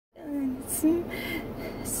Smooth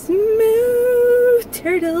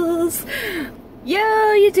turtles. Yo,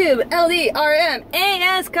 YouTube,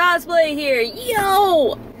 LDRMAS cosplay here.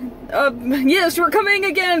 Yo! Yes, we're coming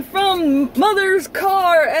again from Mother's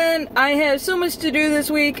car, and I have so much to do this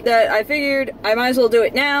week that I figured I might as well do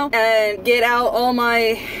it now and get out all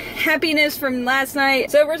my happiness from last night.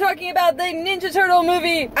 So we're talking about the Ninja Turtle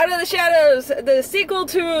movie, Out of the Shadows, the sequel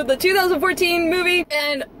to the 2014 movie,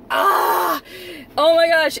 and oh my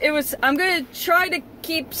gosh, I'm gonna try to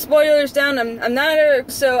keep spoilers down. I'm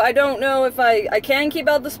not so I don't know if I can keep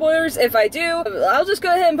out the spoilers. If I do, I'll just go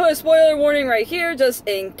ahead and put a spoiler warning right here, just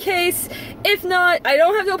in case. If not, I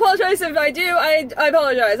don't have to apologize. If I do, I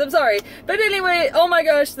apologize. I'm sorry. But anyway, oh my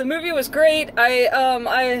gosh, the movie was great. I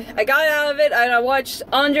got out of it, and I watched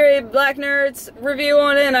Andre Blacknerd's review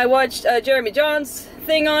on it, and I watched Jeremy John's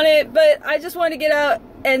thing on it, but I just wanted to get out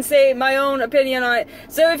and say my own opinion on it.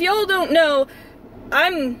 So if y'all don't know,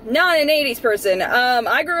 I'm not an 80s person.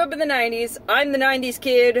 I grew up in the 90s. I'm the 90s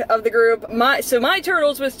kid of the group. So my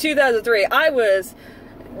Turtles was 2003.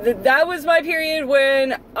 That was my period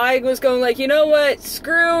when I was going like, you know what?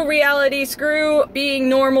 Screw reality, screw being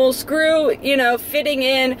normal, screw, you know, fitting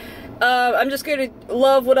in. I'm just gonna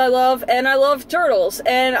love what I love, and I love Turtles,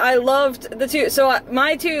 and I loved the two. So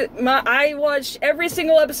I watched every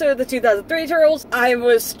single episode of the 2003 Turtles. I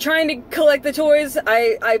was trying to collect the toys.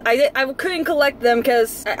 I couldn't collect them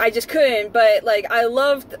because I just couldn't, but like I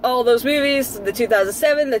loved all those movies, the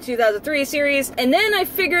 2007, the 2003 series, and then I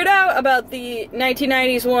figured out about the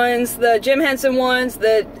 1990s ones, the Jim Henson ones,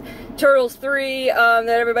 the Turtles 3 that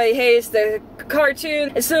everybody hates, the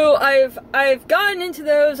cartoon. So I've gotten into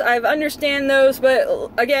those, I've understand those, but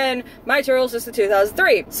again, my Turtles is the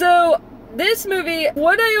 2003. So this movie,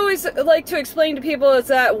 what I always like to explain to people is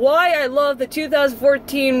that why I love the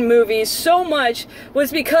 2014 movie so much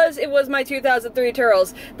was because it was my 2003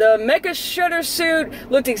 Turtles. The Mecha Shredder suit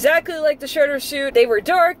looked exactly like the Shredder suit. They were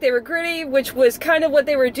dark, they were gritty, which was kind of what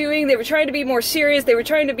they were doing. They were trying to be more serious. They were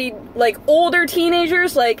trying to be like older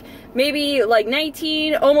teenagers, like maybe like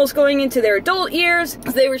 19, almost going into their adult years.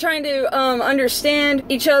 They were trying to understand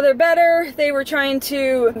each other better. They were trying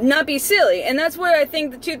to not be silly, and that's what I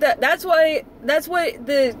think that's what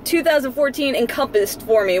the 2014 encompassed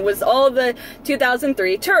for me, was all the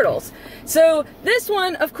 2003 Turtles. So this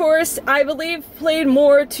one, of course, I believe played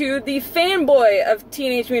more to the fanboy of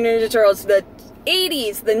Teenage Mutant Ninja Turtles, the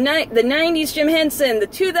 80s, the 90s Jim Henson, the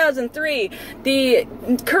 2003, the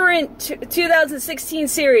current 2016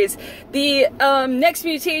 series, the Next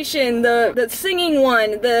Mutation, the singing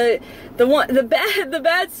one, the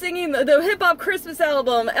bad singing, the hip hop Christmas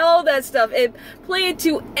album, all that stuff. It played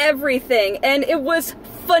to everything, and it was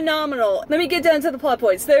phenomenal. Let me get down to the plot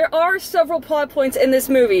points. There are several plot points in this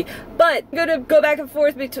movie, but I'm gonna go back and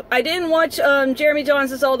forth. I didn't watch Jeremy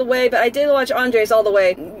Johnson's all the way, but I did watch Andre's all the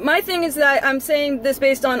way. My thing is that I'm saying this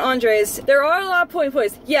based on Andre's. There are a lot of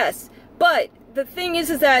points, yes, but the thing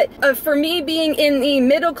is that for me, being in the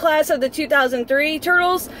middle class of the 2003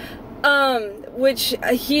 Turtles, which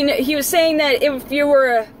he was saying that if you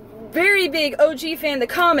were a very big OG fan of the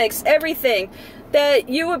comics, everything, that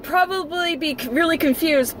you would probably be really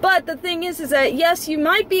confused. But the thing is that yes, you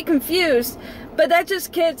might be confused, but that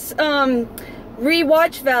just gets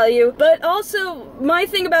rewatch value. But also, my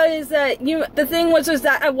thing about it is that the thing was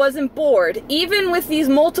that I wasn't bored. Even with these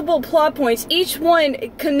multiple plot points, each one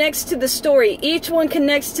connects to the story. Each one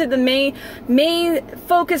connects to the main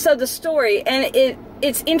focus of the story, and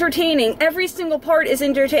it's entertaining. Every single part is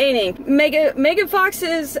entertaining. Megan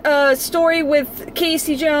Fox's story with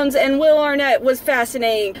Casey Jones and Will Arnett was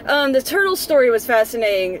fascinating. The Turtle story was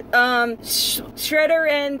fascinating. Shredder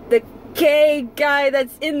and the K guy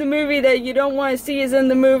that's in the movie that you don't want to see is in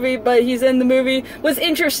the movie, but he's in the movie, was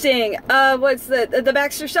interesting. What's the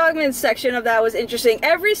Baxter Stockman section of that was interesting.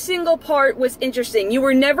 Every single part was interesting. You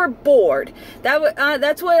were never bored.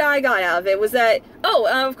 That's what I got out of it, was that,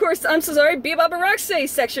 of course, I'm so sorry, Bebop and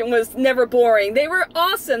Rocksteady's section was never boring. They were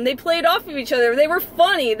awesome. They played off of each other. They were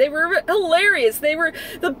funny. They were hilarious. They were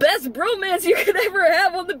the best bromance you could ever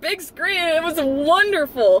have on the big screen. It was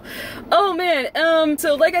wonderful. Oh man,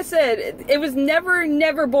 so like I said, it was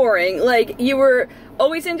never boring. Like, you were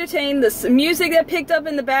always entertained. The music that picked up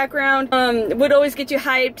in the background would always get you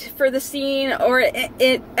hyped for the scene, or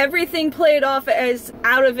everything played off as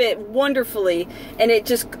out of it wonderfully, and it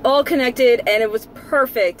just all connected, and it was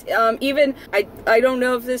perfect. Even I don't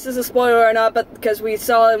know if this is a spoiler or not, but because we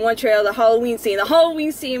saw in one trailer the Halloween scene. The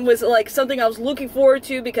Halloween scene was like something I was looking forward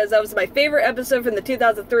to, because that was my favorite episode from the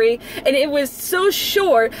 2003, and it was so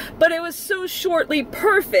short, but it was so shortly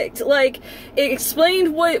perfect. Like, it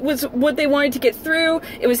explained what they wanted to get through.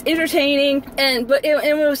 through. It was entertaining, and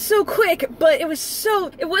it was so quick, but it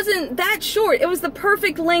wasn't that short. It was the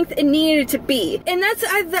perfect length it needed to be. And that's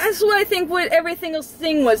what I think what every single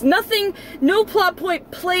thing was. No plot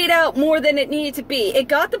point played out more than it needed to be. It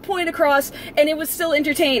got the point across, and it was still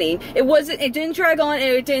entertaining. It didn't drag on, and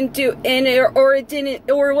it didn't do,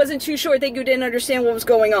 or it wasn't too short that you didn't understand what was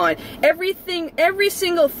going on. Every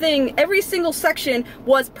single thing, every single section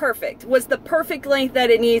was perfect, was the perfect length that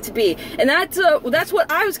it needed to be. And that's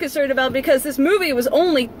what I was concerned about, because this movie was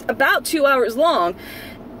only about 2 hours long.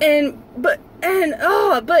 But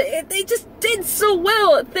they just did so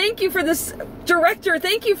well. Thank you for this director.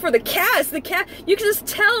 Thank you for the cast. You can just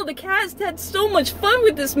tell the cast had so much fun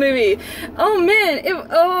with this movie. Oh man,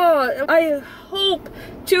 I hope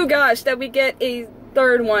to gosh that we get a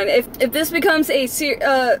third one. If this becomes a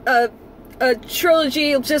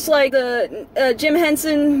trilogy just like the Jim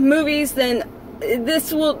Henson movies, then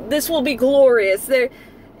this will be glorious.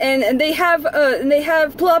 And they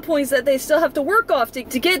have plot points that they still have to work off to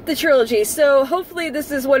get the trilogy. So hopefully this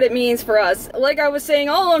is what it means for us. Like I was saying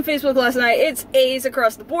all on Facebook last night, it's A's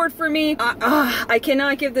across the board for me. I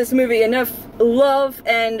cannot give this movie enough love,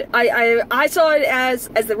 and I saw it as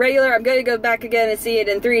the regular. I'm gonna go back again and see it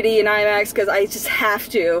in 3D and IMAX because I just have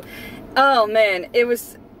to. Oh man, it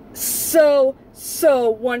was so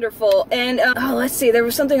wonderful. And let's see, there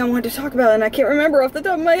was something I wanted to talk about and I can't remember off the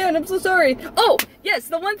top of my head. I'm so sorry. Oh yes,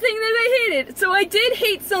 the one thing that I hated. So I did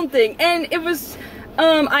hate something, and it was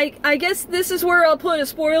I guess this is where I'll put a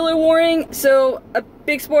spoiler warning. So a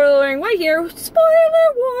big spoiler warning right here.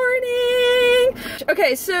 Spoiler warning.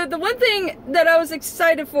 Okay, so the one thing that I was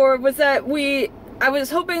excited for was that I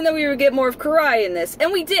was hoping that we would get more of Karai in this,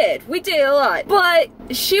 and we did a lot, but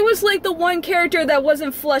she was like the one character that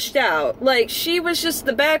wasn't fleshed out. Like, she was just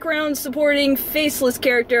the background supporting faceless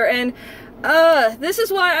character, and this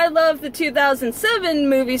is why I love the 2007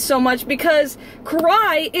 movie so much, because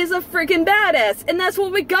Karai is a freaking badass, and that's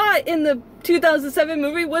what we got in the 2007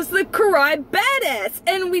 movie, was the Karai badass,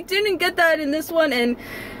 and we didn't get that in this one. And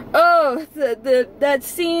oh, that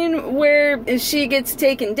scene where she gets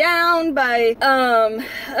taken down by,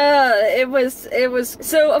 it was,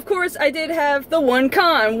 so of course I did have the one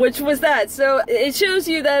con, which was that, so it shows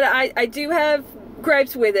you that I do have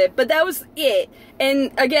gripes with it, but that was it.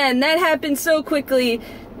 And again, that happened so quickly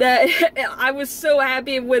that I was so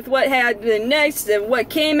happy with what happened next and what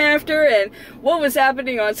came after and what was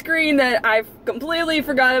happening on screen that I completely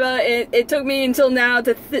forgot about it. It took me until now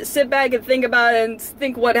to sit back and think about it and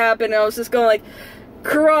think what happened. I was just going like,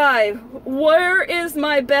 Karai, where is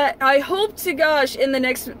my bet? I hope to gosh in the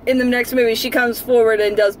next movie she comes forward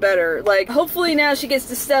and does better. Like, hopefully now she gets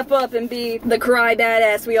to step up and be the Karai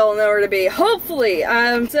badass we all know her to be. Hopefully.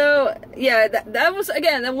 So yeah, that was,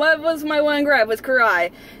 again, what was my one gripe was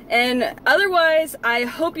Karai. And otherwise, I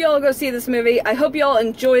hope y'all go see this movie. I hope y'all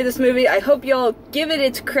enjoy this movie. I hope y'all give it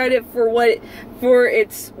its credit for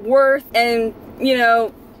its worth. And you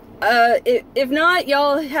know, if not,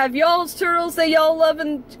 y'all have y'all's turtles that y'all love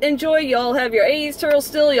and enjoy. Y'all have your 80s turtles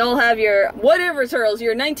still. Y'all have your whatever turtles,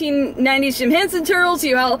 your 1990s Jim Henson turtles.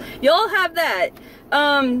 Y'all have that.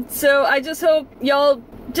 So I just hope y'all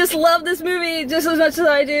just love this movie just as much as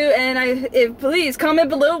I do, and please comment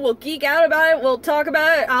below. We'll geek out about it. We'll talk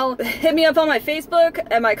about it. Hit me up on my Facebook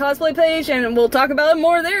and my cosplay page, and we'll talk about it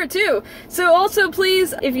more there too. So also,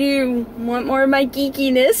 please, if you want more of my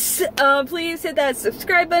geekiness, please hit that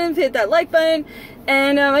subscribe button, hit that like button,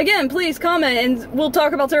 and again, please comment, and we'll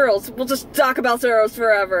talk about turtles. We'll just talk about turtles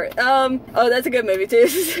forever. Oh, that's a good movie too.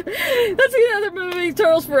 That's another movie,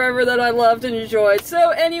 Turtles Forever, that I loved and enjoyed.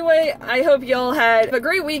 So anyway, I hope y'all had a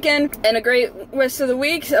great weekend and a great rest of the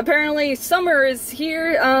week. Apparently summer is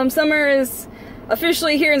here. Summer is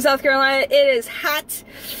officially here in South Carolina. It is hot,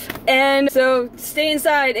 and so stay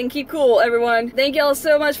inside and keep cool, everyone. Thank y'all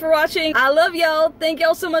so much for watching. I love y'all. Thank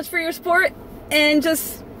y'all so much for your support, and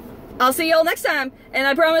I'll see y'all next time. And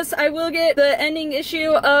I promise I will get the ending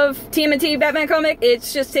issue of TMNT Batman comic.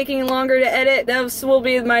 It's just taking longer to edit. This will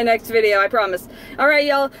be my next video, I promise. Alright,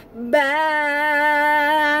 y'all. Bye!